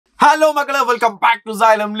Hello, Makala. Welcome back to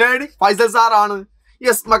XYLEM Learning. Faisal sir aanu.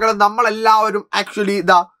 Yes, Makala. Nammal ellavarum actually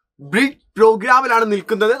the bridge program ilana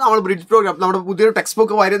nilkunnathu. Nammal bridge program. Nammade pudhiya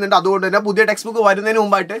textbook varunundu. Adukonde thenne pudhiya textbook varunnathinu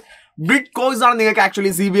munbayittu bridge course aanu ningalku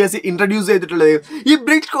actually CBSE introduce cheyidittulladu. Ee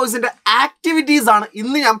bridge course inde activities aanu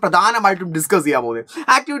innu njan pradhanamayittum discuss cheyan povunnu.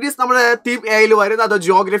 Activities nammade theme A il varuna adu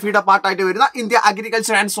geography ide part aayittu varuna India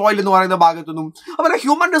agriculture and soil ennu parayuna bhagathunum appo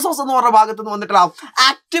human resource ennu parayuna bhagathunum vannittilla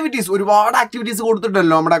activities ഒരുപാട് activities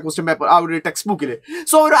കൊടുത്തിട്ടുണ്ടല്ലോ നമ്മുടെ question paper ആ ഒരു text ബുക്കിൽ.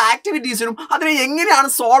 So ഒരു ആക്ടിവിറ്റീസിനും അതിനെ എങ്ങനെയാണ്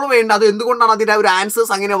solve ചെയ്യേണ്ടത്, അത് എന്തുകൊണ്ടാണ് അതിന്റെ ഒരു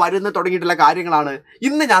ആൻസേഴ്സ് അങ്ങനെ വരുന്നത് തുടങ്ങിയിട്ടുള്ള കാര്യങ്ങളാണ്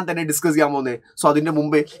ഇന്ന് ഞാൻ തന്നെ ഡിസ്കസ് ചെയ്യാൻ പോകുന്നത്. സോ അതിന്റെ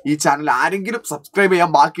മുമ്പ് ഈ ചാനൽ ആരെങ്കിലും സബ്സ്ക്രൈബ്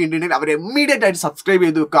ചെയ്യാൻ ബാക്കിയുണ്ടെങ്കിൽ അവർ ഇമ്മീഡിയറ്റ് ആയിട്ട് സബ്സ്ക്രൈബ്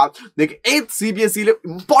ചെയ്ത് വെക്കാം. നിങ്ങൾക്ക് ഏത് CBSEയിലും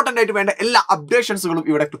ഇമ്പോർട്ടൻ്റ് ആയിട്ട് വേണ്ട എല്ലാ അപ്ഡേഷൻസുകളും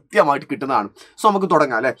ഇവിടെ കൃത്യമായിട്ട് കിട്ടുന്നതാണ്. സോ നമുക്ക്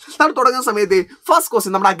തുടങ്ങാം അല്ലേ. നമ്മൾ തുടങ്ങുന്ന സമയത്ത് ഫസ്റ്റ്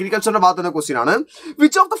ക്വസ്റ്റ്യൻ നമ്മുടെ അഗ്രികൾച്ചറിന്റെ ഭാഗത്തുള്ള ക്വസ്റ്റ്യൻ ആണ്.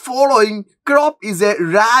 Which of the following crop is a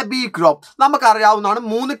rabi crop? നമുക്കറിയാവുന്നതാണ്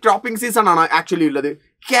 3 ക്രോപ്പിംഗ് സീസൺ ആണ് ആക്ച്വലി ഉള്ളത്.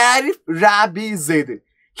 ഖാരിഫ്, റാബി, സെയ്ദ്.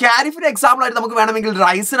 ഖാരിഫിന് എക്സാമ്പിൾ ആയിട്ട് നമുക്ക് വേണമെങ്കിൽ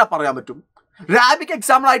റൈസിനെ പറയാൻ പറ്റും. റാബിക്ക്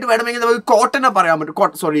എക്സാമ്പിൾ ആയിട്ട് വേണമെങ്കിൽ നമുക്ക് കോട്ടനെ പറയാൻ പറ്റും.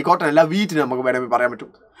 കോട്ടൺ അല്ല, വീറ്റിനെ നമുക്ക് വേണമെങ്കിൽ പറയാൻ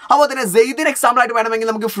പറ്റും. അപ്പോൾ തന്നെ സെയ്ദിന് എക്സാമ്പിൾ ആയിട്ട് വേണമെങ്കിൽ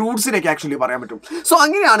നമുക്ക് ഫ്രൂട്ട്സിനൊക്കെ ആക്ച്വലി പറയാൻ പറ്റും. സോ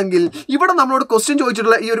അങ്ങനെയാണെങ്കിൽ ഇവിടെ നമ്മളോട് ക്വസ്റ്റ്യൻ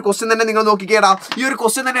ചോദിച്ചിട്ടുള്ള ഈ ഒരു ക്വസ്റ്റ്യൻ തന്നെ നിങ്ങൾ നോക്കിക്കേടാ. ഈ ഒരു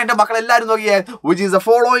ക്വസ്റ്റ്യൻ തന്നെ എൻ്റെ മക്കൾ എല്ലാവരും നോക്കിയേ. Which is the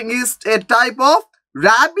following is A type of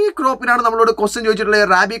rabi ക്രോപ്പിനാണ് നമ്മളോട് ക്വസ്റ്റ്യൻ ചോദിച്ചിട്ടുള്ളത്.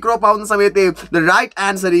 റാബി ക്രോപ്പ് ആവുന്ന സമയത്ത് the right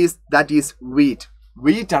answer is that is wheat.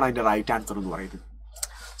 Wheat ആണ് അതിന്റെ റൈറ്റ് ആൻസർ എന്ന് പറയുന്നത്.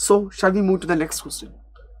 So shall we move to the next question.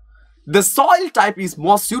 The soil type is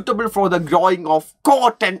most suitable for the growing of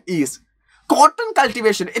cotton is. Cotton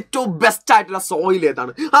cultivation ഏറ്റവും best ആയിട്ടുള്ള soil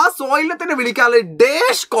ഏതാണ്? ആ സോയിലിനെ തന്നെ വിളിക്കാറുള്ളത്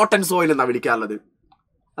dash cotton soil എന്നാണ് വിളിക്കാറുള്ളത്.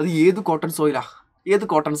 അത് ഏത് കോട്ടൺ സോയിലാ? ഏത്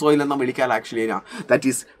കോട്ടൺ സോയിൽ എന്നാ വിളിക്കാറ് actually? That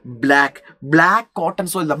is black cotton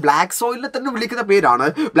soil. Black സോയിലിനെ തന്നെ വിളിക്കുന്ന പേരാണ്.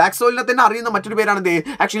 ബ്ലാക്ക് സോയിലിനെ തന്നെ അറിയുന്ന മറ്റൊരു പേരാണ്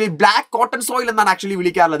ആക്ച്വലി ബ്ലാക്ക് കോട്ടൺ സോയിൽ എന്നാണ് actually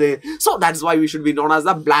വിളിക്കാറുള്ളത്. So that's why we should be known as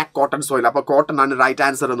the black cotton soil. അപ്പോൾ കോട്ടൺ ആണ് റൈറ്റ്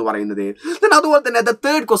ആൻസർ എന്ന് പറയുന്നത്. ദെൻ അതുപോലെ തന്നെ ദ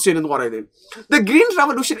തേർഡ് ക്വസ്റ്റ്യൻ എന്ന് പറയുന്നത് the green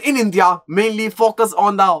revolution in India mainly focus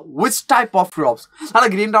on the which type of crops?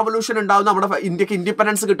 നമ്മുടെ green revolution ഉണ്ടാവുന്ന നമ്മുടെ ഇന്ത്യക്ക്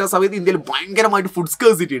ഇൻഡിപെൻഡൻസ് കിട്ടുന്ന സമയത്ത് ഇന്ത്യയിൽ ഭയങ്കരമായിട്ട് ഫുഡ്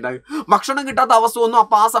സ്കേഴ്സിറ്റി ഉണ്ടായി. ഭക്ഷണം കിട്ടാത്ത അവസ്ഥ വന്നു.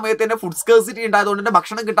 അപ്പോൾ ആ സമയത്ത് തന്നെ ഫുഡ് സ്കേഴ്സിറ്റി ഉണ്ടായത് തന്നെ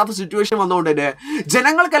ഭക്ഷണം കിട്ടാത്ത സിറ്റുവേഷൻ വന്നുകൊണ്ട് തന്നെ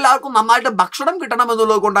ജനങ്ങൾക്ക് എല്ലാവർക്കും നന്നായിട്ട് ഭക്ഷണം കിട്ടണം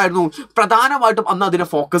എന്നുള്ളത് കൊണ്ടായിരുന്നു പ്രധാനമായിട്ടും അന്ന് അതിനെ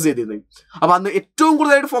ഫോക്കസ് ചെയ്തിരുന്നത്. അപ്പൊ അന്ന് ഏറ്റവും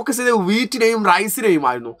കൂടുതലായിട്ട് ഫോക്കസ് ചെയ്തത് വീറ്റിനെയും റൈസിനെയും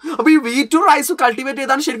ആയിരുന്നു. അപ്പൊ ഈ വീറ്റും റൈസും കൾട്ടിവേറ്റ്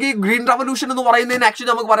ചെയ്താണ് ശരിക്കും ഈ ഗ്രീൻ റവല്യൂഷൻ എന്ന് പറയുന്നതിന് ആക്ച്വലി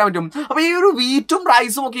നമുക്ക് പറയാൻ പറ്റും. അപ്പൊ ഈ ഒരു വീറ്റും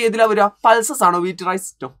റൈസും ഒക്കെ ഏതിലാ വരിക? പൾസസ് ആണോ? വീറ്റ്,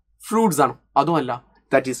 റൈസ്, ഫ്രൂട്ട്സ് ആണോ? അതുമല്ല,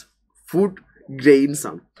 ദാറ്റ് ഈസ് ഫുഡ് ഗ്രെയിൻസ്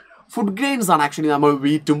ആണ്. ഫുഡ് ഗ്രെയിൻസ് ആണ് ആക്ച്വലി നമ്മൾ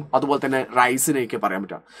വീറ്റും അതുപോലെ തന്നെ റൈസിനെയൊക്കെ പറയാൻ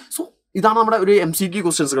പറ്റുക. സോ ഇതാണ് നമ്മുടെ ഒരു MCQ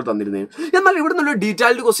ക്വസ്റ്റ്യൻസുകൾ തന്നിരുന്നത്. എന്നാൽ ഇവിടെ നിന്നൊരു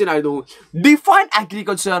ഡീറ്റെയിൽഡ് ക്വസ്റ്റ്യൻ ആയിരുന്നു. Define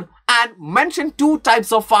agriculture and mention 2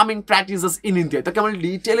 types of farming practices in India. ഇതൊക്കെ നമ്മൾ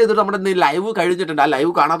ഡീറ്റെയിൽ ചെയ്തിട്ട് നമ്മുടെ ലൈവ് കഴിഞ്ഞിട്ടുണ്ട്. ആ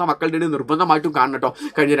ലൈവ് കാണാത്ത മക്കളുടെ നിർബന്ധമായിട്ടും കാണണം കേട്ടോ.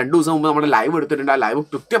 കഴിഞ്ഞ 2 ദിവസം മുമ്പ് നമ്മുടെ ലൈവ് എടുത്തിട്ടുണ്ട്. ആ ലൈവ്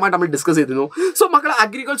കൃത്യമായിട്ട് നമ്മൾ ഡിസ്കസ് ചെയ്തിരുന്നു. സോ മക്കൾ,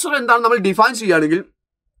 അഗ്രികൾച്ചർ എന്താണ് നമ്മൾ ഡിഫൈൻ ചെയ്യുകയാണെങ്കിൽ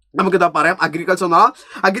നമുക്കിതാ പറയാം.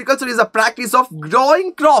 Agriculture is A practice of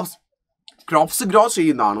growing crops grow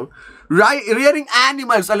ചെയ്യുന്നതാണ്. റിയറിങ്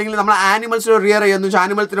ആനിമൽസ്, അല്ലെങ്കിൽ നമ്മൾ ആനിമൽസിനെ റിയർ ചെയ്യുന്ന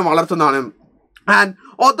ആനിമൽസിനെ വളർത്തുന്നതാണ്. And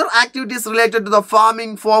other activities related to the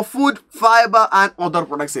farming for food, fiber and other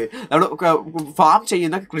products. നമ്മൾ ഫാം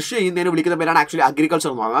ചെയ്യുന്ന, കൃഷി ചെയ്യുന്നതിന് വിളിക്കുന്ന പേരാണ് ആക്ച്വലി അഗ്രികൾച്ചർ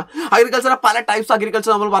എന്ന് പറയുന്നത്. അഗ്രികൾച്ചർ പല ടൈപ്സ്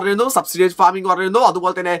അഗ്രികൾച്ചർ നമ്മൾ പറയുന്നു. സബ്സിഡൈസ്ഡ് ഫാമിംഗ് പറയുന്നു,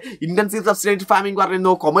 അതുപോലെ തന്നെ ഇന്റൻസീവ് സബ്സിഡൈസ്ഡ് ഫാമിംഗ്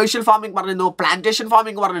പറയുന്നു, കൊമേഴ്ഷ്യൽ ഫാമിംഗ് പറയുന്നു, പ്ലാന്റേഷൻ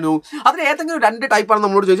ഫാമിംഗ് പറയുന്നു. അതിൽ ഏതെങ്കിലും 2 ടൈപ്പാണ്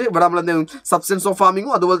നമ്മളോട് ചോദിച്ചത്. ഇവിടെ നമ്മൾ എന്തെങ്കിലും സബ്സ്റ്റൻസ് ഓഫ്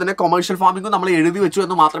ഫാമിങ്ങും അതുപോലെ തന്നെ കൊമേഴ്ഷ്യൽ ഫാമിങ്ങും നമ്മൾ എഴുതി വെച്ചു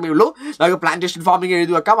എന്ന് മാത്രമേ ഉള്ളൂ. നമുക്ക് പ്ലാന്റേഷൻ ഫാമിംഗ്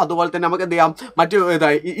എഴുതി വെക്കാം. അതുപോലെ തന്നെ നമുക്ക് എന്ത് ചെയ്യാം, മറ്റു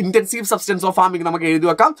ഇന്റൻസീവ് സബ്സ്റ്റൻസ് ഓഫ് ഫാമിംഗ് നമുക്ക് എഴുതി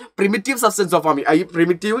വെക്കാം. പ്രിമിറ്റീവ് സബ്സ്റ്റൻസ് ഓഫ് ഫാമിംഗ്, ഈ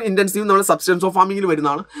പ്രിമിറ്റീവും ഇന്റൻസീവും നമ്മൾ സബ്സ്റ്റൻസ് ഓഫ് ഫാമിംഗിൽ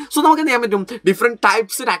വരുന്നതാണ്. സോ നമുക്ക് എന്ത് ചെയ്യാൻ പറ്റും, ഡിഫറെന്റ്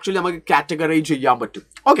ടൈപ്സിന് ആക്ച്വലി നമുക്ക് കാറ്റഗറൈസ് ചെയ്യാൻ പറ്റും.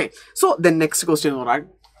 Okay, so the next question എന്ന് പറഞ്ഞാൽ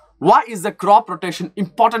why is the crop rotation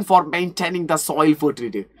important for maintaining the soil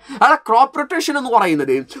fertility? അല്ല, ക്രോപ്പ് റൊട്ടേഷൻ എന്ന്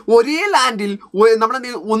പറയുന്നത് ഒരേ ലാൻഡിൽ നമ്മൾ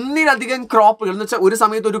ഒന്നിലധികം ക്രോപ്പുകൾ എന്ന് വെച്ചാൽ ഒരു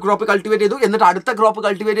സമയത്ത് ഒരു ക്രോപ്പ് കൾട്ടിവേറ്റ് ചെയ്തു, എന്നിട്ട് അടുത്ത ക്രോപ്പ്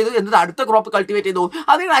കൾട്ടിവേറ്റ് ചെയ്തു, എന്നിട്ട് അടുത്ത ക്രോപ്പ് കൾട്ടിവേറ്റ് ചെയ്തു.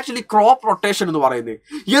 അതാണ് ആക്ച്വലി ക്രോപ്പ് റൊട്ടേഷൻ എന്ന് പറയുന്നത്.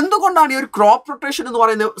 എന്തുകൊണ്ടാണ് ഈ ഒരു ക്രോപ്പ് റൊട്ടേഷൻ എന്ന്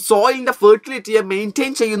പറയുന്നത് സോയിലിന്റെ ഫെർട്ടിലിറ്റിയെ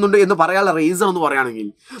മെയിൻറ്റെയിൻ ചെയ്യുന്നുണ്ട് എന്ന് പറയാനുള്ള റീസൺ എന്ന് പറയുകയാണെങ്കിൽ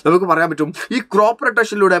നമുക്ക് പറയാൻ പറ്റും, ഈ ക്രോപ്പ്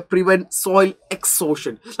റൊട്ടേഷനിലൂടെ പ്രിവെന്റ് സോയിൽ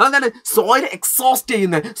എക്സോഷൻ. അതാണ് സോയിൽ എക്സോസ്റ്റ്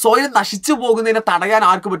ചെയ്യുന്നത്, സോയിൽ നശിച്ചു പോകുന്നതിനെ തടയാൻ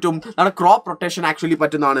ആർക്ക് പറ്റും? നമ്മുടെ ക്രോപ്പ് റൊട്ടേഷൻ ആക്ച്വലി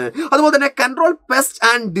പറ്റുന്നതാണ്. അതുപോലെ തന്നെ കൺട്രോൾ പെസ്റ്റ്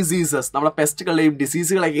ആൻഡ് ഡിസീസസ്, നമ്മുടെ പെസ്റ്റുകളെയും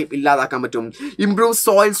ഡിസീസുകളെയും ഇല്ലാതാക്കാൻ പറ്റും. Improve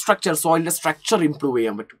soil structure, സോയിലിന്റെ structure improve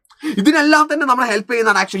ചെയ്യാൻ പറ്റും. ഇതിനെല്ലാം തന്നെ നമ്മളെ ഹെൽപ്പ്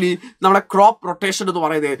ചെയ്യുന്നതാണ് ആക്ച്വലി നമ്മുടെ ക്രോപ്പ് റൊട്ടേഷൻ എന്ന്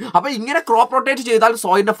പറയുന്നത്. അപ്പൊ ഇങ്ങനെ ക്രോപ്പ് റൊട്ടേറ്റ് ചെയ്താൽ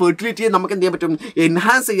സോയിലിന്റെ ഫെർട്ടിലിറ്റിയെ നമുക്ക് എന്ത് ചെയ്യാൻ പറ്റും,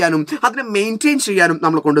 എൻഹാൻസ് ചെയ്യാനും അതിനെ മെയിൻറ്റെയിൻ ചെയ്യാനും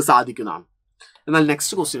നമ്മളെ കൊണ്ട് സാധിക്കുന്നതാണ്. എന്നാൽ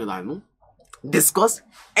നെക്സ്റ്റ് ക്വസ്റ്റ്യൻ ഇതായിരുന്നു, discuss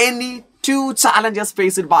any 2 challenges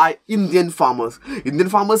faced by Indian farmers.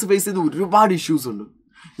 Indian farmers face ചെയ്ത് ഒരുപാട് ഇഷ്യൂസ് ഉണ്ട്.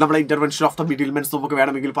 നമ്മളെ ഇന്റർവെൻഷൻ ഓഫ് ദ മിഡിൽമെൻസ് നമുക്ക്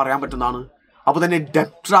വേണമെങ്കിൽ പറയാൻ പറ്റുന്നതാണ്. അപ്പോൾ തന്നെ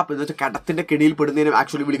ഡെപ്റ്റ് ട്രാപ്പ് എന്ന് വെച്ചാൽ കടത്തിൻ്റെ കെണിയിൽ പെടുന്നതിന്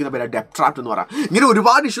ആക്ച്വലി വിളിക്കുന്ന പേരാണ് ഡെപ്റ്റ് ട്രാപ്പ് എന്ന് പറയാം. ഇങ്ങനെ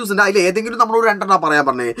ഒരുപാട് ഇഷ്യൂസ് ഉണ്ട്. അതിൽ ഏതെങ്കിലും നമ്മളോട് രണ്ടെണ്ണം പറയാൻ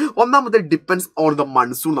പറഞ്ഞേ. ഒന്നാമത്തെ ഡിപ്പെൻസ് ഓൺ ദ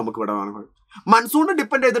മൺസൂൺ. നമുക്ക് ഇവിടെ വേണം മൺസൂണിനെ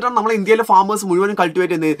ഡിപ്പെൻഡ് ചെയ്തിട്ടാണ് നമ്മൾ ഇന്ത്യയിലെ ഫാമേഴ്സ് മുഴുവനും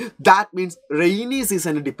കൾട്ടിവേറ്റ് ചെയ്യുന്നത്. ദാറ്റ് മീൻസ് റെയിനി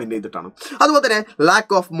സീസണിനെ ഡിപ്പെൻഡ് ചെയ്തിട്ടാണ്. അതുപോലെ തന്നെ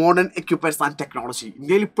lack of modern equipments and technology.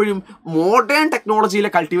 ഇന്ത്യയിൽ ഇപ്പോഴും മോഡേൺ ടെക്നോളജിയിലെ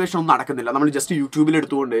കൾട്ടിവേഷൻ ഒന്നും നടക്കുന്നില്ല. നമ്മൾ ജസ്റ്റ് യൂട്യൂബിൽ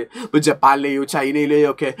എടുത്തുകൊണ്ട് ഇപ്പോൾ ജപ്പാനിലെയോ ചൈനയിലെയോ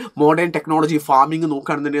ഒക്കെ മോഡേൺ ടെക്നോളജി ഫാമിംഗ്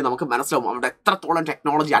നോക്കുകയാണെന്നുണ്ടെങ്കിൽ നമുക്ക് മനസ്സിലാവും അവിടെ എത്രത്തോളം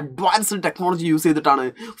ടെക്നോളജി, അഡ്വാൻസ്ഡ് ടെക്നോളജി യൂസ് ചെയ്തിട്ടാണ്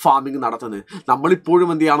ഫാമിംഗ് നടത്തുന്നത്.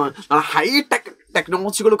 നമ്മളിപ്പോഴും എന്ത് ചെയ്യാണ്, ഹൈ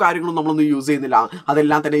ടെക്നോളജികളും കാര്യങ്ങളും നമ്മളൊന്നും യൂസ് ചെയ്യുന്നില്ല.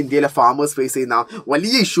 അതെല്ലാം തന്നെ ഇന്ത്യയിലെ ഫാമേഴ്സ് ഫേസ് ചെയ്യുന്ന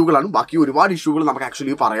വലിയ ഇഷ്യൂകളാണ്. ബാക്കി ഒരുപാട് ഇഷ്യൂകൾ നമുക്ക്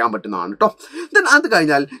ആക്ച്വലി പറയാൻ പറ്റുന്നതാണ് കേട്ടോ. ദെൻ അത്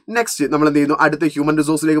കഴിഞ്ഞാൽ നെക്സ്റ്റ് നമ്മൾ എന്ത് ചെയ്യുന്നു, അടുത്ത ഹ്യൂമൻ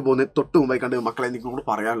റിസോഴ്സിലേക്ക് പോകുന്നത് തൊട്ട് മുമ്പായി കണ്ട് മക്കളെ നിങ്ങളോട്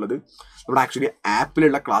പറയാനുള്ളത്, നമ്മുടെ ആക്ച്വലി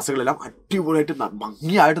ആപ്പിലുള്ള ക്ലാസ്സുകളെല്ലാം അടിപൊളിയായിട്ട്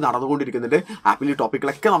ഭംഗിയായിട്ട് നടന്നുകൊണ്ടിരിക്കുന്നുണ്ട്. ആപ്പിലെ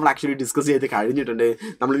ടോപ്പിക്കുകളൊക്കെ നമ്മൾ ആക്ച്വലി ഡിസ്കസ് ചെയ്ത് കഴിഞ്ഞിട്ടുണ്ട്.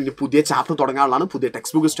 നമ്മൾ ഇനി പുതിയ ചാപ്റ്റർ തുടങ്ങാനുള്ളതാണ്, പുതിയ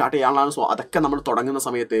ടെക്സ്റ്റ് ബുക്ക് സ്റ്റാർട്ട് ചെയ്യാനുള്ളതാണ്. സോ അതൊക്കെ നമ്മൾ തുടങ്ങുന്ന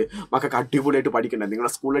സമയത്ത് മക്കൾക്ക് അടിപൊളിയായിട്ട് പഠിക്കേണ്ടത്.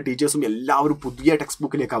 നിങ്ങളുടെ സ്കൂളിലെ ടീച്ചേഴ്സും എല്ലാവരും പുതിയ ടെക്സ്റ്റ്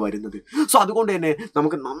ബുക്കിലേക്കാണ് വരുന്നത്. സോ അതുകൊണ്ട് തന്നെ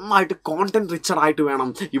നമുക്ക് നന്നായിട്ട് കോണ്ടന്റ് റിച്ചർ ആയിട്ട് വേണം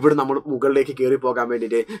ഇവിടെ നമ്മൾ മുകളിലേക്ക് കയറി പോകാൻ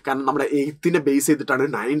വേണ്ടിയിട്ട്. കാരണം നമ്മുടെ 8th ബേസ് ചെയ്തിട്ടാണ്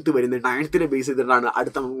 9th വരുന്നത്. 9th ബേസ് ചെയ്തിട്ടാണ്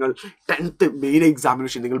അടുത്ത നിങ്ങൾ 10th മെയിൻ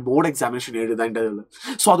എക്സാമിനേഷൻ, നിങ്ങൾ ബോർഡ് എക്സാമിനേഷൻ എഴുതേണ്ടതുള്ളത്.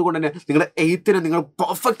 സോ അതുകൊണ്ട് തന്നെ നിങ്ങളുടെ 8th നിങ്ങൾ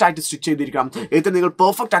പെർഫെക്റ്റ് ആയിട്ട് സ്റ്റിച്ച് ചെയ്തിരിക്കണം. 8th നിങ്ങൾ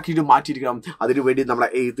പെർഫെക്റ്റ് ആക്കിയിട്ട് മാറ്റിയിരിക്കണം. അതിനുവേണ്ടി നമ്മുടെ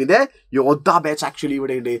 8th യോദ്ധ ബാച്ച് ആക്ച്വലി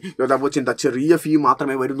ഇവിടെ ഉണ്ട്. യോദ്ധ ബാച്ചിൻ്റെ ചെറിയ ഫീ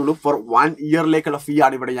മാത്രമേ വരുന്നുള്ളൂ. ഫോർ 1 ഇയറിലേക്കുള്ള ഫീ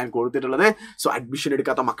ആണ് ഇവിടെ ഞാൻ കൊടുത്തിട്ടുള്ളത്. സോ അഡ്മിഷൻ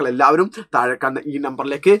എടുക്കാത്ത മക്കൾ എല്ലാവരും താഴെ കാണുന്ന ഈ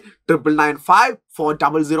നമ്പറിലേക്ക്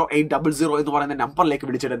 9995400800 എന്ന് പറയുന്ന നമ്പറിലേക്ക്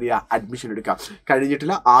വിളിച്ചിട്ട് എന്ത് ചെയ്യുക, അഡ്മിഷൻ എടുക്കാം.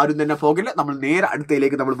 കഴിഞ്ഞിട്ടില്ല, ആരും തന്നെ പോകില്ല. നമ്മൾ നേരെ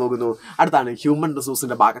അടുത്തയിലേക്ക് നമ്മൾ പോകുന്നു. അടുത്താണ് ഹ്യൂമൻ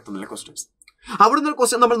റിസോഴ്സിന്റെ ഭാഗത്ത് നിന്നുള്ള ക്വസ്റ്റ്യൻസ്. അവിടുന്ന് ഒരു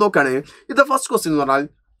ക്വസ്റ്റ്യൻ നമ്മൾ നോക്കുകയാണെങ്കിൽ, ഇത് ഫസ്റ്റ് ക്വസ്റ്റ്യൻ എന്ന് പറഞ്ഞാൽ,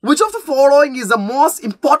 which of the following is the most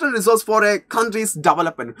important resource for a country's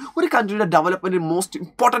development? ഒരു കൺട്രിയുടെ ഡെവലപ്മെന്റിന് മോസ്റ്റ്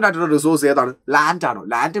ഇമ്പോർട്ടൻ്റ് ആയിട്ടുള്ള റിസോഴ്സ് ഏതാണ്? ലാൻഡ് ആണോ?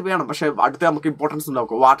 ലാൻഡ് വേണം, പക്ഷേ അടുത്ത നമുക്ക് ഇമ്പോർട്ടൻസ്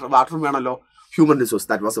ഉണ്ടാക്കും. വാട്ടറും വേണമല്ലോ. Human resource,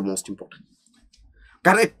 that was the most important.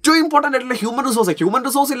 കാരണം ഏറ്റവും ഇമ്പോർട്ടൻ്റ് ആയിട്ടുള്ള ഹ്യൂമൻ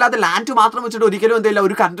റിസോഴ്സ് ഇല്ലാതെ ലാൻഡ് മാത്രം വെച്ചിട്ട് ഒരിക്കലും എന്തെങ്കിലും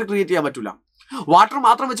ഒരു കൺട്രി ക്രിയേറ്റ് ചെയ്യാൻ പറ്റില്ല. വാട്ടർ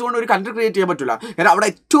മാത്രം വെച്ചുകൊണ്ട് ഒരു കൺട്രി ക്രിയേറ്റ് ചെയ്യാൻ പറ്റില്ല. കാരണം അവിടെ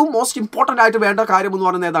ഏറ്റവും മോസ്റ്റ് ഇമ്പോർട്ടൻ്റ് ആയിട്ട് വേണ്ട കാര്യം എന്ന്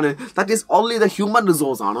പറയുന്നത് ഏതാണ്? That is only the human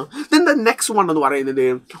resource ആണ്. ദെൻ ദ നെക്സ്റ്റ് വൺ എന്ന് പറയുന്നത്,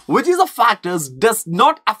 which is the factors does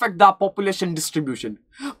not affect the population distribution.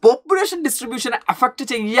 Population ഡിസ്ട്രിബ്യൂഷനെ affect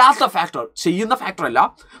ചെയ്യാത്ത ഫാക്ടർ, ചെയ്യുന്ന ഫാക്ടർ അല്ല,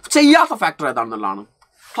 ചെയ്യാത്ത ഫാക്ടർ ഏതാണെന്നുള്ളതാണ്.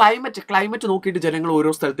 ക്ലൈമറ്റ് നോക്കിയിട്ട് ജനങ്ങൾ ഓരോ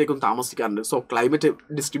സ്ഥലത്തേക്കും താമസിക്കാറുണ്ട്. സോ ക്ലൈമറ്റ്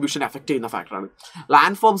ഡിസ്ട്രിബ്യൂഷൻ എഫക്ട് ചെയ്യുന്ന ഫാക്ടറാണ്.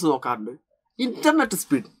 ലാൻഡ് ഫോംസ് നോക്കാറുണ്ട്. ഇന്റർനെറ്റ്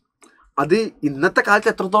സ്പീഡ്, അത് ഇന്നത്തെ കാലത്ത്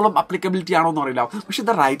എത്രത്തോളം അപ്ലിക്കബിലിറ്റി ആണോ എന്ന് അറിയില്ല. പക്ഷേ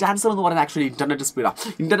ദ റൈറ്റ് ആൻസർ എന്ന് പറയുന്നത് ആക്ച്വലി ഇന്റർനെറ്റ് സ്പീഡാണ്.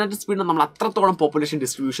 ഇന്റർനെറ്റ് സ്പീഡിന് നമ്മൾ അത്രത്തോളം പോപ്പുലേഷൻ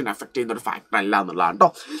ഡിസ്ട്രിബ്യൂഷൻ എഫക്ട് ചെയ്യുന്ന ഒരു ഫാക്ടർ അല്ല എന്നുള്ളതാണ് കേട്ടോ.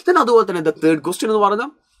 ദെൻ അതുപോലെ തന്നെ ദ തേർഡ് ക്വസ്റ്റ്യൻ എന്ന്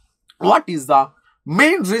പറയുന്നത്, what is the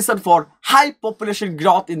main reason for high population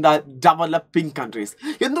growth in the developing countries?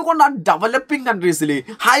 എന്തുകൊണ്ടാണ് ഡെവലപ്പിംഗ് കൺട്രീസിൽ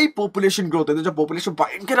ഹൈ പോപ്പുലേഷൻ ഗ്രോത്ത് എന്ന് വെച്ചാൽ പോപ്പുലേഷൻ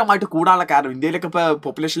ഭയങ്കരമായിട്ട് കൂടാനുള്ള കാരണം? ഇന്ത്യയിലൊക്കെ ഇപ്പോൾ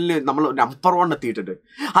പോപ്പുലേഷനിൽ നമ്മൾ നമ്പർ 1 എത്തിയിട്ടുണ്ട്.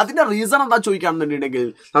 അതിൻ്റെ റീസൺ എന്താ ചോദിക്കുകയാണെന്നുണ്ടെങ്കിൽ,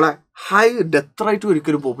 നമ്മളെ ഹൈ ഡെത്ത് റേറ്റ്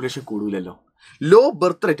ഒരിക്കലും പോപ്പുലേഷൻ കൂടില്ലല്ലോ. ലോ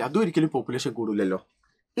ബർത്ത് റേറ്റ് അതും ഒരിക്കലും population കൂടില്ലല്ലോ.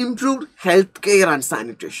 Improved health care and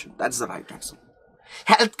sanitation, that's the right answer.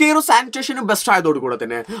 Health കെയറും സാനിറ്റേഷനും best ആയതോടുകൂടെ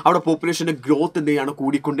തന്നെ അവിടെ പോപ്പുലേഷൻ്റെ ഗ്രോത്ത് എന്ത് ചെയ്യാണ്,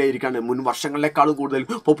 കൂടിക്കൊണ്ടേയിരിക്കുകയാണ്. മുൻ വർഷങ്ങളിലേക്കാളും കൂടുതൽ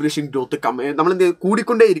പോപ്പുലേഷൻ ഗ്രോത്ത് നമ്മൾ എന്ത്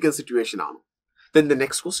കൂടിക്കൊണ്ടേയിരിക്കുന്ന സിറ്റുവേഷൻ ആണ്. Then the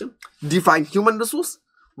next question, define human resource.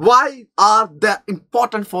 Why are they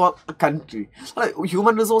important for a country?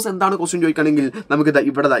 Human resource എന്താണ് ക്വസ്റ്റ്യൻ ചോദിക്കുകയാണെങ്കിൽ നമുക്ക്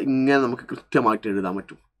ഇവിടെ ഇങ്ങനെ നമുക്ക് കൃത്യമായിട്ട് എഴുതാൻ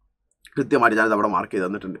പറ്റും. കൃത്യമായിട്ട് ഞാനിത് അവിടെ മാർക്ക് ചെയ്ത്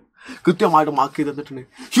തന്നിട്ടുണ്ട്.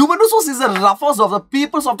 Human resource is A reference of the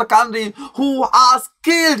peoples of the country who are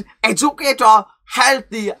skilled, educated,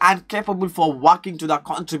 healthy and capable for working to the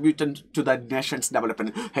contribution to the nation's development.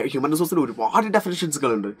 Human റിസോഴ്സിന് ഒരുപാട്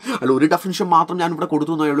ഡെഫിനിഷൻസുകളുണ്ട്. അല്ല ഒരു ഡെഫിനിഷൻ മാത്രം ഞാൻ ഇവിടെ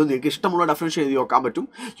കൊടുത്തു എന്നേ ഉള്ളൂ. നിങ്ങൾക്ക് ഇഷ്ടമുള്ള ഡെഫിനിഷൻ എഴുതി നോക്കാൻ പറ്റും.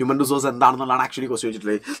 ഹ്യൂമൻ റിസോഴ്സ് എന്താണെന്നുള്ളതാണ് ആക്ച്വലി ക്വസ്റ്റ്യൻ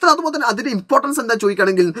ചോദിച്ചിട്ടുള്ളത്. അതുപോലെ തന്നെ അതിൻ്റെ ഇമ്പോർട്ടൻസ് എന്താ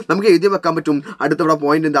ചോദിക്കുകയാണെങ്കിൽ നമുക്ക് എഴുതി വെക്കാൻ പറ്റും. അടുത്തവിടെ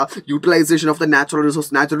പോയിന്റ് എന്താ, utilisation of the natural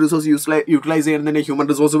resource utilise ചെയ്യുന്നതിന് ഹ്യൂമൻ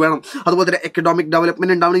റിസോഴ്സ് വേണം. അതുപോലെ തന്നെ എക്കണോമിക്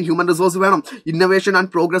ഡെവലപ്മെന്റ് ഉണ്ടാവണമെങ്കിൽ ഹ്യൂമൻ റിസോഴ്സ് വേണം. ഇന്നോവേഷൻ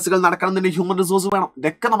ആൻഡ് പ്രോഗ്രസ്സുകൾ നടക്കണമെന്നുണ്ടെങ്കിൽ ഹ്യൂമൻ റിസോഴ്സ് വേണം.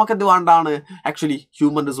 ഇതൊക്കെ നമുക്ക് എന്ത് വേണ്ടാണ്, actually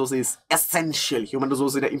human resource is essential. Human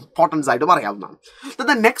റിസോഴ്സിന്റെ importance ആയിട്ട് പറയാവുന്നതാണ്.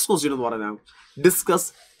 നെക്സ്റ്റ് ക്വസ്റ്റ്യൻ എന്ന് പറയുന്നത്, discuss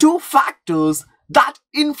 2 factors that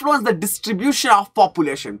influence the distribution of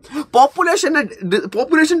population.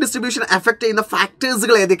 Population distribution effect ചെയ്യുന്ന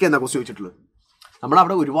ഫാക്ടേഴ്സുകൾ ഏതൊക്കെയാണെന്ന് ക്വസ്റ്റ്യൻ ചോദിച്ചിട്ടുള്ളത്.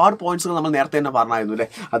 നമ്മളവിടെ ഒരുപാട് പോയിന്റ്സുകൾ നമ്മൾ നേരത്തെ തന്നെ പറഞ്ഞായിരുന്നു അല്ലേ.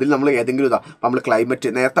 അതിൽ നമ്മൾ ഏതെങ്കിലും നമ്മൾ ക്ലൈമറ്റ്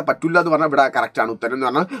നേരത്തെ പറ്റില്ല എന്ന് പറഞ്ഞാൽ ഇവിടെ കറക്റ്റാണ് ഉത്തരം എന്ന്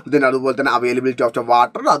പറഞ്ഞാൽ. ഇതിന് അതുപോലെ തന്നെ അവൈലബിലിറ്റി ഓഫ് ദ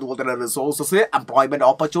വാട്ടർ, അതുപോലെ തന്നെ റിസോഴ്സസ്, എംപ്ലോയ്മെന്റ്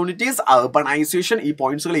ഓപ്പർച്യൂണിറ്റീസ്, അർബണൈസേഷൻ, ഈ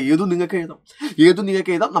പോയിന്റ്സുകൾ ഏതും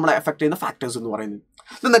നിങ്ങൾക്ക് എഴുതാം നമ്മളെ എഫക്ട് ചെയ്യുന്ന ഫാക്ടേഴ്സ് എന്ന് പറയുന്നത്.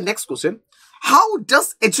 Next question, how does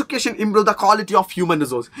education improve the quality of human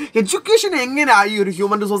resource? Education എങ്ങനെയായി ഒരു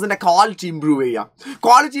ഹ്യൂമൻ റിസോഴ്സിന്റെ ക്വാളിറ്റി ഇമ്പ്രൂവ് ചെയ്യുക?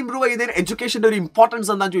 ക്വാളിറ്റി ഇമ്പ്രൂവ് ചെയ്യുന്നതിന് എഡ്യൂക്കേഷൻ്റെ ഒരു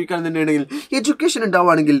ഇമ്പോർട്ടൻസ് എന്താണെന്ന് ചോദിക്കുകയാണെന്നുണ്ടെങ്കിൽ, എഡ്യൂക്കേഷൻ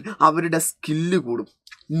ഉണ്ടാവുകയാണെങ്കിൽ അവരുടെ സ്കില്ല് കൂടും,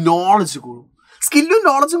 നോളജ് കൂടും. സ്കില്ലും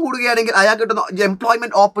നോളജും കൂടുകയാണെങ്കിൽ അയാൾക്ക് കിട്ടുന്ന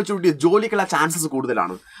എംപ്ലോയ്മെന്റ് ഓപ്പർച്യൂണിറ്റീസ്, ജോലിക്കുള്ള ചാൻസസ്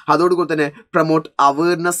കൂടുതലാണ്. അതോടുകൂടി തന്നെ promote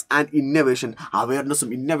awareness and innovation,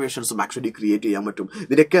 അവയർനെസ്സും ഇന്നോവേഷൻസും actually create ചെയ്യാൻ പറ്റും.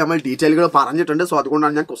 ഇതിനൊക്കെ നമ്മൾ ഡീറ്റെയിലുകൾ പറഞ്ഞിട്ടുണ്ട്. സോ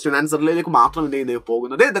അതുകൊണ്ടാണ് ഞാൻ ക്വസ്റ്റ്യൻ ആൻസറിലേക്ക് മാത്രം എന്ത് ചെയ്യുന്നത്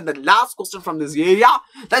പോകുന്നത്. Last question from this area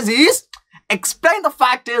that is explain the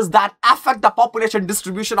factors that affect the population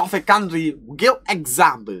distribution of a country. Give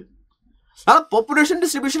example. Population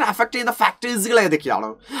distribution affect ചെയ്യുന്ന ഫാക്ടേഴ്സുകൾ ഏതൊക്കെയാണ്,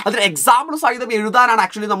 അതിന് എക്സാമ്പിൾ സഹിതം എഴുതാനാണ്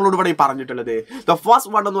ആക്ച്വലി നമ്മളോട് ഇവിടെ പറഞ്ഞിട്ടുള്ളത്. ദ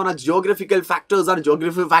ഫസ്റ്റ് വൺ എന്ന് പറഞ്ഞാൽ ജിയോഗ്രഫിക്കൽ ഫാക്ടേഴ്സ് ആണ്.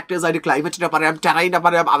 ജിയോഗ്രഫിക്കൽ ഫാക്ടേഴ്സ് ആയിട്ട് ക്ലൈമറ്റിനെ പറയാം, ടെറൈനെ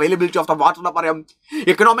പറയാം, അവൈലബിലിറ്റി ഓഫ് ദ വാട്ടറിനെ പറയാം.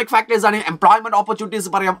 എക്കണോമിക് ഫാക്ടേഴ്സ് ആണ്, എംപ്ലോയ്മെന്റ്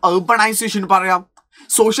ഓപ്പർച്യൂണിറ്റീസ് പറയാം, അർബണൈസേഷൻ പറയാം.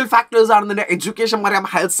 സോഷ്യൽ ഫാക്ടേഴ്സ് ആണെന്നുണ്ട് എഡ്യൂക്കേഷൻ പറയാം,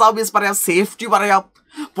 ഹെൽത്ത് സർവീസ് പറയാം, സേഫ്റ്റി പറയാം.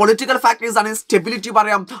 പൊളിറ്റിക്കൽ ഫാക്ടേഴ്സ് ആണ്, സ്റ്റെബിലിറ്റി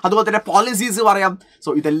പറയാം, അതുപോലെ തന്നെ പോളിസീസ് പറയാം. സോ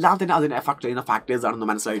ഇതെല്ലാം തന്നെ അതിനെ എഫക്ട് ചെയ്യുന്ന ഫാക്ടേഴ്സ് ആണെന്ന്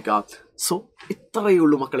മനസ്സിലാക്കുക. സോ ഇത്രയേ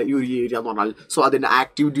ഉള്ളൂ മക്കളെ ഈ ഒരു ഏരിയ എന്ന് പറഞ്ഞാൽ. സോ അതിൻ്റെ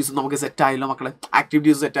ആക്ടിവിറ്റീസ് നമുക്ക് സെറ്റ് ആയല്ലോ മക്കളെ,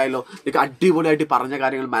 ആക്ടിവിറ്റീസ് സെറ്റ് ആയല്ലോ. നിങ്ങൾക്ക് അടിപൊളിയായിട്ട് പറഞ്ഞ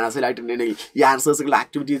കാര്യങ്ങൾ മനസ്സിലായിട്ടുണ്ടെങ്കിൽ, ഈ ആൻസേഴ്സുകൾ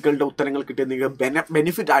ആക്ടിവിറ്റീസുകളുടെ ഉത്തരങ്ങൾ കിട്ടിയ നിങ്ങൾക്ക്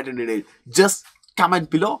ബെനിഫിറ്റ് ആയിട്ടുണ്ടെങ്കിൽ ജസ്റ്റ്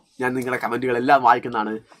കമൻറ്റ് ബിലോ. ഞാൻ നിങ്ങളുടെ കമൻറ്റുകളെല്ലാം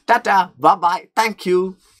വായിക്കുന്നതാണ്. Tata, bye bye, thank you.